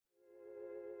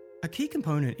A key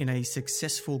component in a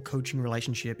successful coaching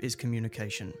relationship is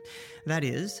communication. That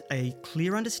is, a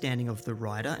clear understanding of the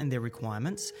rider and their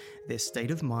requirements, their state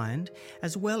of mind,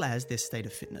 as well as their state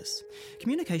of fitness.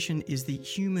 Communication is the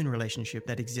human relationship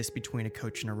that exists between a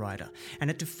coach and a rider,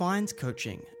 and it defines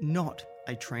coaching, not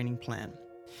a training plan.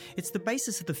 It's the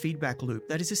basis of the feedback loop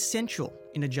that is essential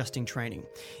in adjusting training.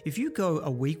 If you go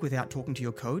a week without talking to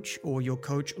your coach, or your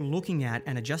coach looking at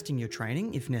and adjusting your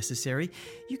training if necessary,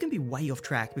 you can be way off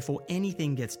track before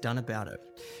anything gets done about it.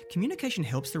 Communication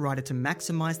helps the rider to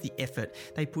maximize the effort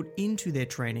they put into their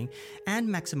training and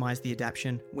maximize the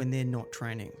adaptation when they're not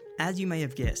training. As you may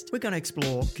have guessed, we're going to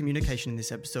explore communication in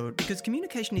this episode because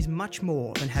communication is much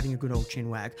more than having a good old chin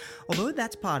wag. Although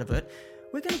that's part of it,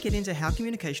 we're going to get into how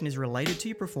communication is related to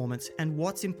your performance and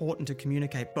what's important to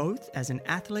communicate both as an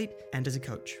athlete and as a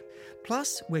coach.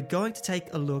 Plus, we're going to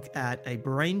take a look at a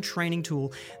brain training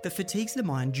tool that fatigues the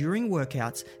mind during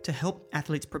workouts to help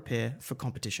athletes prepare for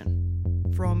competition.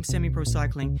 From Semi-Pro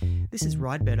Cycling, this is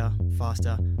Ride Better,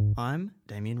 Faster. I'm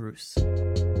Damien Roos.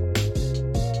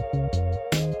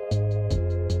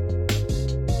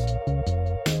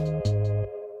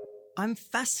 I'm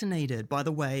fascinated by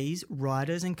the ways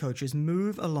riders and coaches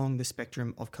move along the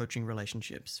spectrum of coaching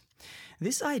relationships.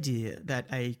 This idea that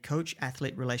a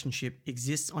coach-athlete relationship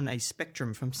exists on a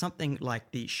spectrum from something like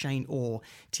the Shane Orr,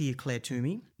 Tia Claire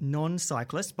Toomey,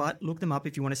 non-cyclists, but look them up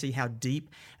if you want to see how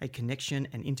deep a connection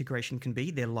and integration can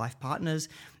be. They're life partners,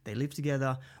 they live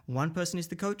together, one person is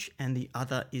the coach and the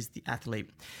other is the athlete.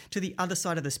 To the other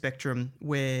side of the spectrum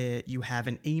where you have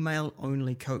an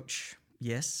email-only coach.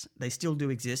 Yes, they still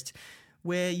do exist,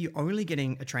 where you're only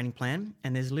getting a training plan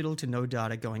and there's little to no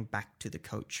data going back to the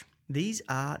coach. These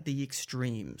are the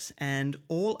extremes, and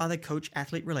all other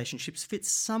coach-athlete relationships fit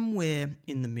somewhere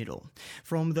in the middle.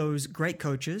 From those great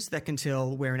coaches that can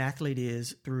tell where an athlete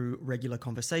is through regular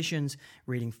conversations,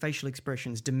 reading facial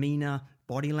expressions, demeanor,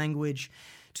 body language,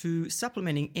 to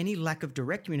supplementing any lack of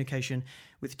direct communication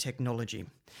with technology.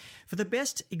 For the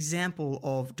best example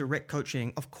of direct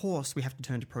coaching, of course, we have to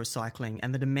turn to pro cycling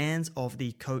and the demands of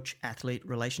the coach-athlete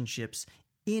relationships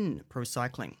in pro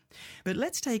cycling. But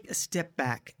let's take a step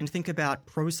back and think about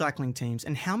pro cycling teams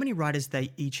and how many riders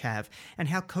they each have and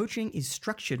how coaching is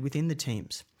structured within the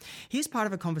teams. Here's part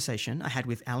of a conversation I had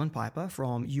with Alan Piper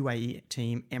from UAE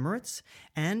team Emirates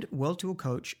and World Tour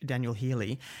coach Daniel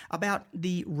Healy about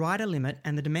the rider limit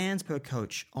and the demands per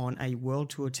coach on a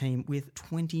World Tour team with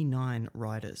 29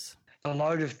 riders. The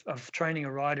load of training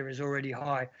a rider is already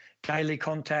high. Daily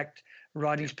contact,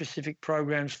 riding specific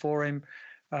programs for him.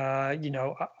 I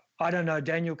don't know,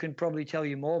 Daniel can probably tell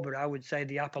you more, but I would say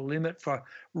the upper limit for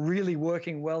really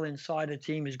working well inside a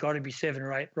team has got to be 7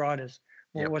 or 8 riders.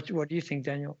 Yep. What do you think,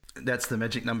 Daniel? That's the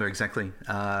magic number, exactly.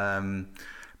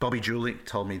 Bobby Julich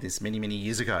told me this many, many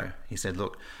years ago. He said,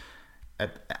 look,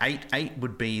 8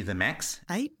 would be the max.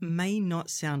 8 may not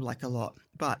sound like a lot,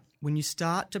 but when you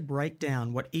start to break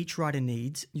down what each rider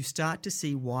needs, you start to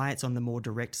see why it's on the more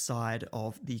direct side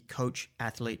of the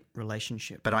coach-athlete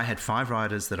relationship. But I had 5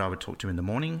 riders that I would talk to in the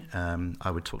morning. I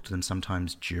would talk to them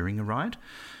sometimes during a ride,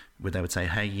 where they would say,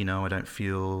 hey, I don't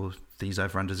feel these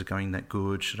over-unders are going that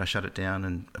good. Should I shut it down?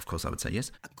 And of course I would say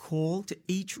yes. A call to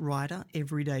each rider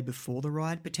every day before the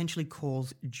ride, potentially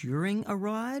calls during a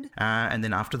ride. And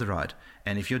then after the ride.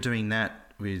 And if you're doing that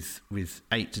with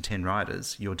 8 to 10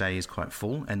 riders, your day is quite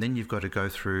full. And then you've got to go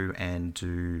through and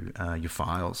do your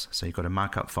files. So you've got to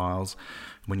mark up files.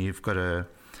 When you've got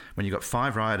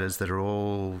 5 riders that are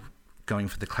all going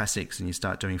for the classics and you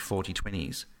start doing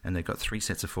 40-20s and they've got 3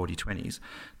 sets of 40-20s,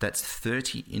 that's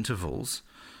 30 intervals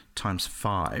times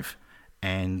 5,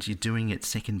 and you're doing it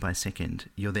second by second.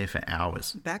 You're there for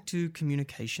hours. Back to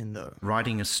communication though.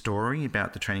 Writing a story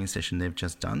about the training session they've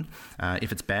just done.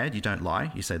 If it's bad, you don't lie.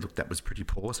 You say, look, that was pretty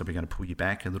poor, so we're going to pull you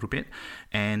back a little bit.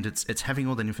 And it's having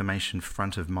all that information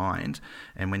front of mind.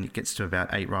 And when it gets to about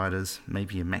 8 riders,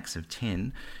 maybe a max of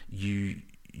 10, you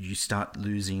start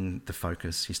losing the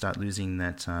focus. You start losing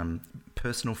that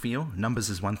personal feel. Numbers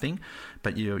is one thing,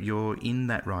 but you're in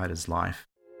that rider's life.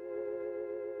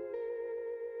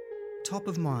 Top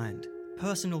of mind,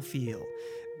 personal feel,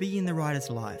 be in the rider's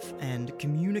life and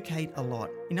communicate a lot.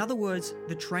 In other words,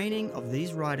 the training of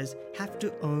these riders have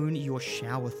to own your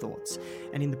shower thoughts.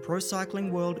 And in the pro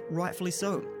cycling world, rightfully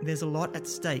so. There's a lot at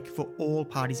stake for all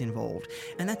parties involved.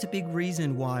 And that's a big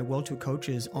reason why World Tour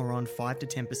coaches are on 5 to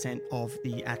 10% of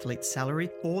the athlete's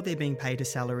salary, or they're being paid a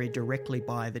salary directly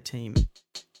by the team.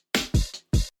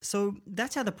 So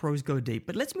that's how the pros go deep.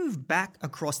 But let's move back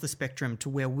across the spectrum to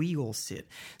where we all sit.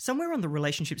 Somewhere on the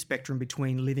relationship spectrum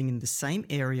between living in the same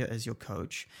area as your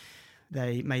coach,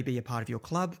 They may be a part of your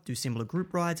club, do similar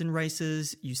group rides and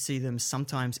races. You see them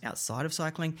sometimes outside of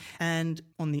cycling. And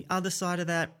on the other side of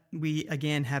that, we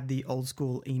again have the old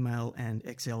school email and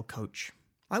Excel coach.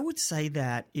 I would say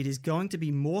that it is going to be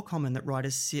more common that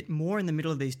riders sit more in the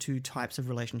middle of these two types of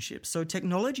relationships. So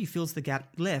technology fills the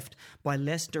gap left by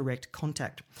less direct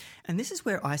contact. And this is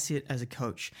where I sit as a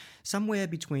coach, somewhere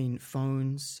between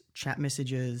phones, chat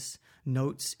messages,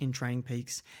 notes in Training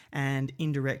Peaks, and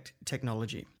indirect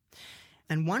technology.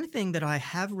 And one thing that I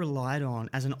have relied on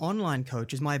as an online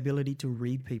coach is my ability to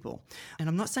read people. And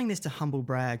I'm not saying this to humble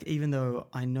brag, even though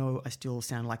I know I still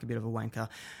sound like a bit of a wanker.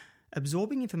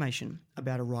 Absorbing information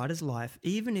about a rider's life,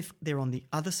 even if they're on the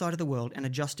other side of the world, and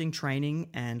adjusting training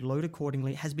and load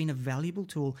accordingly has been a valuable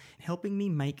tool in helping me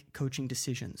make coaching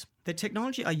decisions. The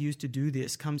technology I use to do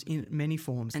this comes in many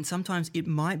forms, and sometimes it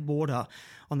might border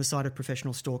on the side of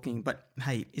professional stalking, but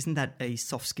hey, isn't that a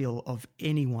soft skill of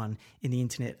anyone in the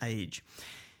internet age?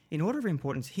 In order of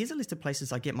importance, here's a list of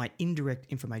places I get my indirect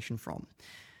information from: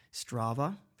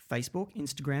 Strava, Facebook,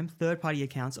 Instagram, third-party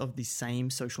accounts of the same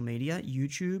social media,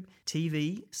 YouTube,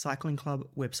 TV, cycling club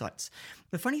websites.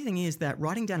 The funny thing is that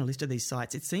writing down a list of these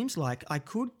sites, it seems like I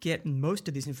could get most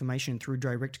of this information through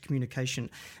direct communication.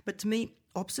 But to me,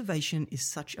 observation is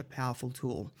such a powerful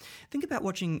tool. Think about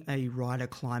watching a rider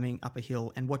climbing up a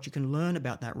hill and what you can learn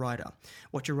about that rider.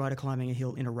 Watch a rider climbing a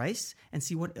hill in a race and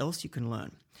see what else you can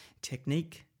learn.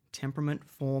 Technique, temperament,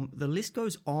 form, the list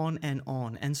goes on and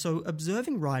on. And so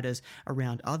observing riders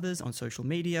around others on social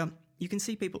media, you can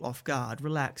see people off guard,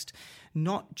 relaxed,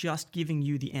 not just giving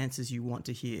you the answers you want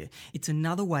to hear. It's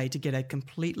another way to get a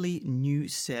completely new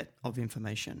set of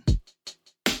information.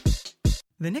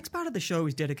 The next part of the show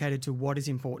is dedicated to what is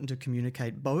important to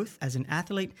communicate both as an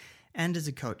athlete and as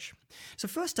a coach. So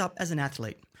first up, as an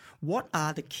athlete, what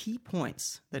are the key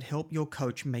points that help your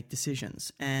coach make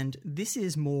decisions? And this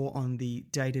is more on the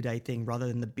day-to-day thing rather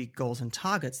than the big goals and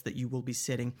targets that you will be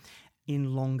setting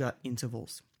in longer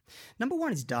intervals. Number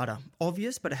one is data.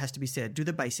 Obvious, but it has to be said. Do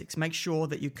the basics. Make sure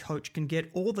that your coach can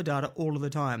get all the data all of the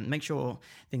time. Make sure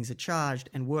things are charged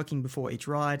and working before each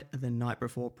ride, the night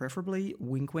before preferably.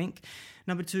 Wink, wink.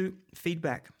 Number two,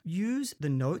 feedback. Use the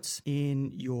notes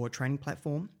in your training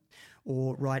platform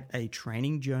or write a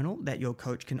training journal that your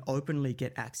coach can openly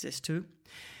get access to.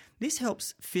 This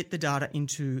helps fit the data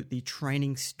into the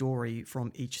training story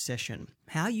from each session.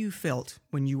 How you felt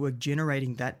when you were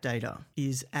generating that data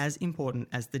is as important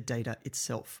as the data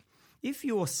itself. If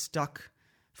you're stuck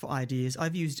for ideas,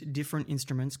 I've used different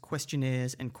instruments,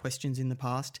 questionnaires and questions in the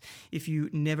past. If you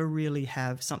never really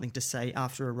have something to say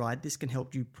after a ride, this can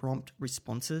help you prompt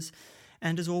responses.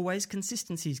 And as always,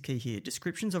 consistency is key here.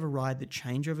 Descriptions of a ride that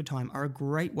change over time are a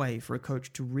great way for a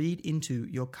coach to read into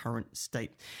your current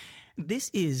state. This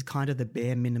is kind of the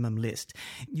bare minimum list.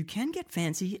 You can get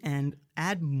fancy and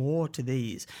add more to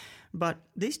these, but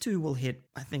these two will hit,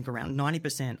 I think, around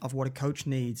 90% of what a coach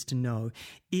needs to know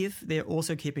if they're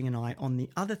also keeping an eye on the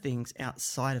other things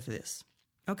outside of this.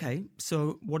 Okay,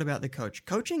 so what about the coach?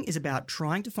 Coaching is about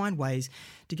trying to find ways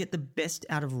to get the best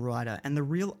out of a rider, and the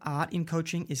real art in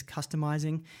coaching is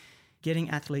customizing, getting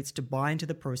athletes to buy into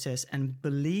the process and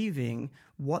believing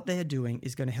what they're doing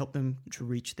is going to help them to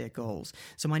reach their goals.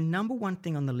 So my number one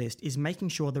thing on the list is making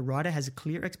sure the rider has a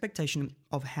clear expectation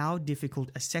of how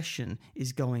difficult a session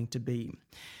is going to be.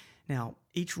 Now,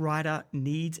 each rider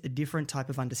needs a different type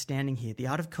of understanding here. The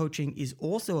art of coaching is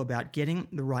also about getting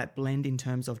the right blend in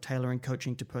terms of tailoring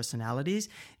coaching to personalities,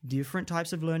 different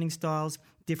types of learning styles,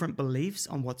 different beliefs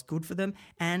on what's good for them,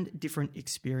 and different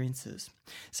experiences.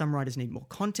 Some riders need more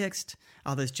context,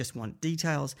 others just want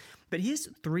details. But here's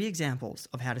 3 examples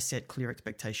of how to set clear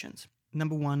expectations.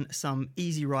 Number 1, some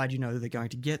easy ride you know they're going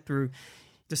to get through,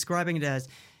 describing it as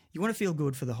you want to feel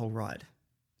good for the whole ride.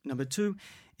 Number 2,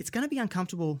 it's going to be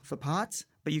uncomfortable for parts,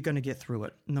 but you're going to get through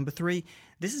it. Number 3,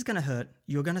 this is going to hurt,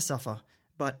 you're going to suffer,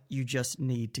 but you just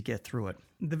need to get through it.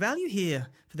 The value here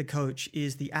for the coach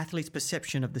is the athlete's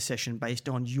perception of the session based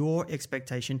on your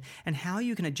expectation and how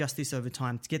you can adjust this over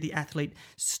time to get the athlete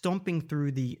stomping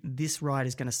through the "this ride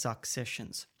is going to suck"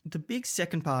 sessions. The big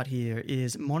second part here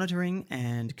is monitoring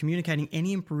and communicating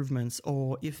any improvements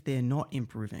or if they're not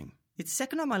improving. It's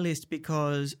second on my list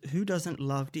because who doesn't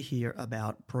love to hear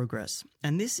about progress?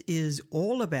 And this is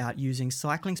all about using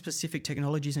cycling-specific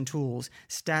technologies and tools,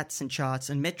 stats and charts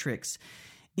and metrics.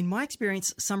 In my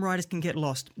experience, some riders can get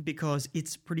lost because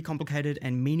it's pretty complicated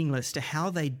and meaningless to how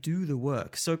they do the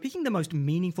work. So picking the most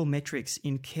meaningful metrics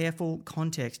in careful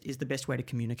context is the best way to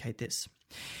communicate this.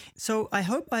 So I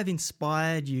hope I've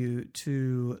inspired you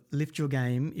to lift your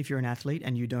game if you're an athlete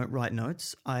and you don't write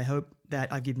notes. I hope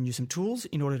that I've given you some tools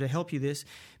in order to help you this,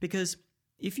 because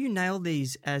If you nail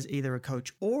these as either a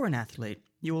coach or an athlete,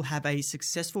 you will have a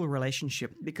successful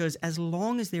relationship because as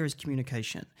long as there is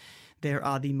communication, there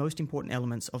are the most important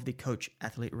elements of the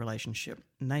coach-athlete relationship,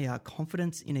 and they are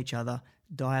confidence in each other,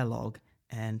 dialogue,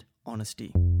 and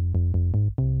honesty.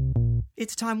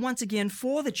 It's time once again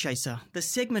for The Chaser, the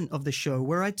segment of the show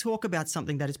where I talk about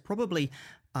something that is probably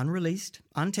unreleased,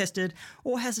 untested,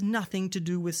 or has nothing to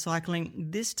do with cycling.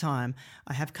 This time,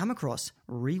 I have come across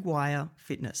Rewire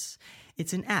Fitness.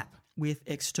 It's an app with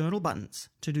external buttons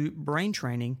to do brain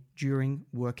training during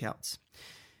workouts.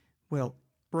 Well,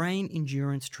 brain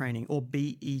endurance training, or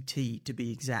BET to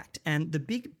be exact. And the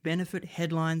big benefit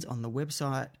headlines on the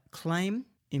website claim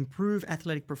improve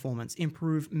athletic performance,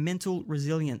 improve mental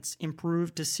resilience,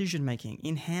 improve decision-making,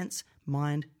 enhance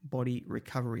mind-body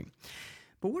recovery.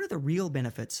 But what are the real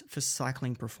benefits for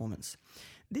cycling performance?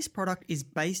 This product is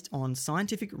based on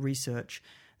scientific research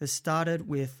that started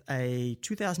with a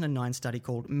 2009 study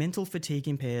called Mental Fatigue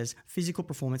Impairs Physical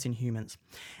Performance in Humans.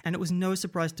 And it was no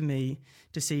surprise to me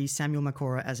to see Samuel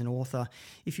Macora as an author.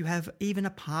 If you have even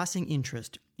a passing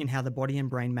interest in how the body and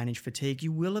brain manage fatigue,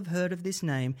 you will have heard of this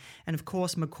name, and of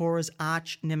course Macora's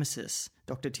arch nemesis,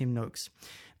 Dr. Tim Noakes.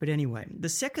 But anyway, the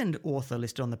second author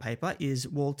listed on the paper is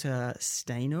Walter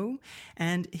Staino,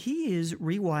 and he is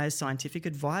Rewire's scientific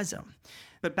advisor.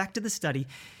 But back to the study.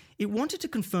 It wanted to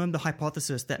confirm the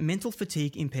hypothesis that mental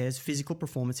fatigue impairs physical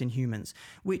performance in humans,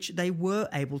 which they were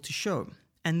able to show.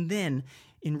 And then,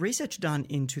 in research done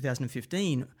in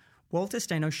 2015, Walter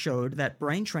Staino showed that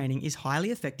brain training is highly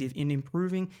effective in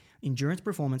improving endurance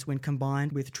performance when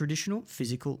combined with traditional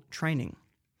physical training.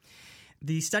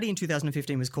 The study in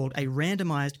 2015 was called a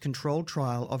randomized controlled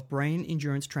trial of brain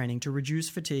endurance training to reduce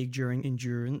fatigue during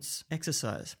endurance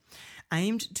exercise,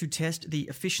 aimed to test the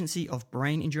efficiency of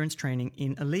brain endurance training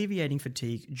in alleviating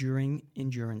fatigue during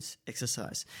endurance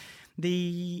exercise.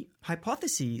 The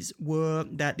hypotheses were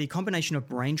that the combination of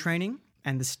brain training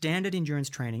and the standard endurance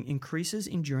training increases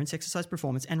endurance exercise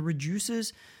performance and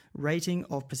reduces rating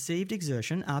of perceived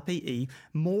exertion, RPE,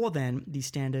 more than the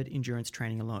standard endurance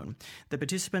training alone. The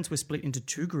participants were split into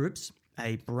two groups,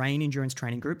 a brain endurance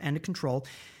training group and a control.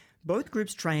 Both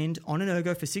groups trained on an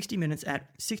ergo for 60 minutes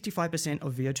at 65%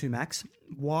 of VO2 max.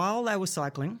 While they were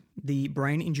cycling, the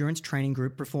brain endurance training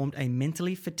group performed a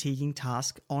mentally fatiguing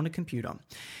task on a computer.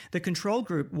 The control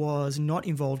group was not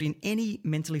involved in any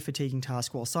mentally fatiguing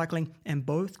task while cycling, and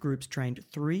both groups trained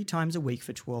 3 times a week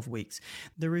for 12 weeks.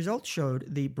 The results showed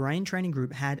the brain training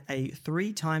group had a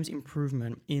 3 times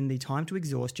improvement in the time to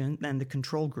exhaustion than the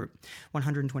control group,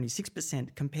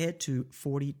 126% compared to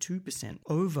 42%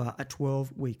 over a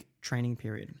 12-week training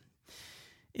period.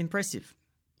 Impressive,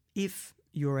 if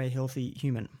you're a healthy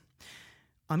human.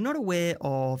 I'm not aware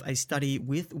of a study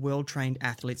with well-trained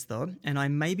athletes though, and I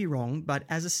may be wrong, but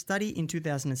as a study in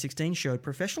 2016 showed,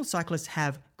 professional cyclists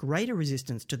have greater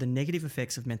resistance to the negative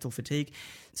effects of mental fatigue,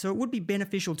 so it would be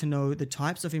beneficial to know the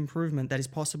types of improvement that is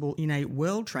possible in a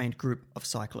well-trained group of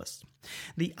cyclists.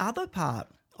 The other part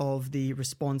of the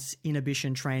response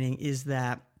inhibition training is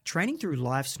that training through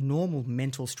life's normal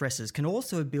mental stresses can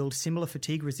also build similar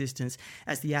fatigue resistance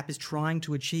as the app is trying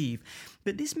to achieve.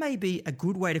 But this may be a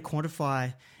good way to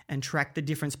quantify and track the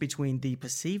difference between the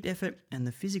perceived effort and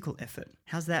the physical effort.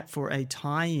 How's that for a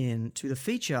tie-in to the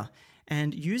feature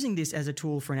and using this as a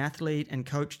tool for an athlete and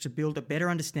coach to build a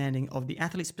better understanding of the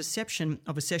athlete's perception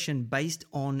of a session based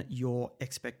on your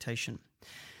expectation?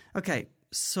 Okay,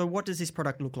 so what does this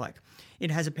product look like?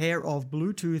 It has a pair of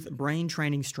Bluetooth brain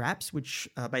training straps, which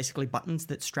are basically buttons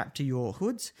that strap to your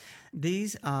hoods.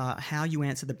 These are how you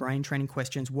answer the brain training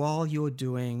questions while you're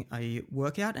doing a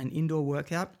workout, an indoor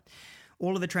workout.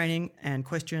 All of the training and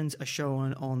questions are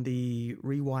shown on the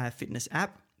Rewire Fitness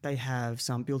app. They have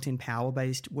some built-in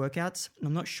power-based workouts.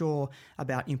 I'm not sure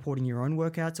about importing your own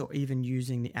workouts or even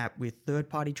using the app with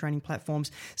third-party training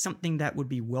platforms, something that would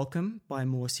be welcome by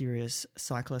more serious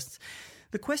cyclists.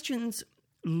 The questions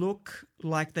look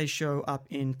like they show up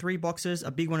in 3 boxes,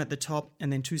 a big one at the top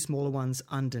and then 2 smaller ones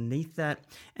underneath that.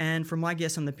 And from my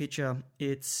guess on the picture,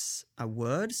 it's a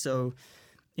word. So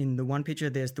in the one picture,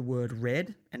 there's the word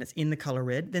red and it's in the color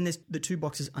red. Then there's the 2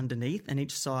 boxes underneath and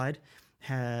each side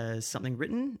has something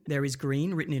written. There is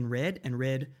green written in red and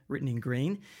red written in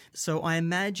green. So I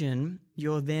imagine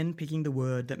you're then picking the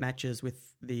word that matches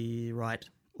with the right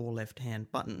or left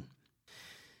hand button.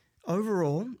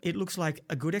 Overall, it looks like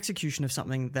a good execution of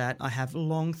something that I have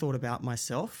long thought about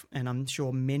myself, and I'm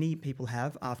sure many people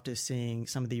have after seeing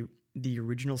some of the the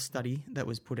original study that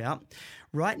was put out.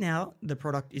 Right now, the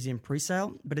product is in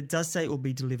pre-sale, but it does say it will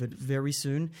be delivered very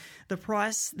soon. The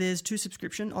price, there's 2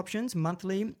 subscription options,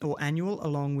 monthly or annual,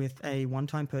 along with a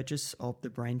one-time purchase of the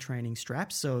brain training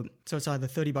straps. So it's either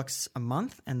 $30 a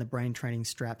month and the brain training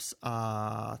straps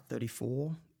are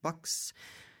 $34,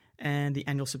 and the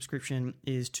annual subscription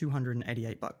is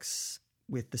 $288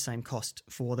 with the same cost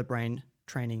for the brain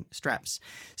training straps.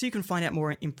 So you can find out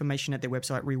more information at their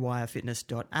website,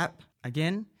 rewirefitness.app.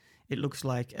 Again, it looks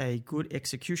like a good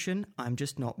execution. I'm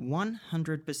just not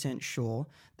 100% sure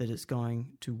that it's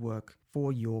going to work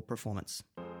for your performance.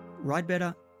 Ride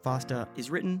Better, Faster is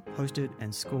written, hosted,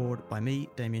 and scored by me,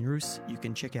 Damien Roos. You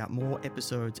can check out more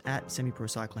episodes at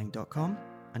semiprocycling.com.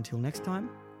 Until next time,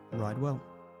 ride well.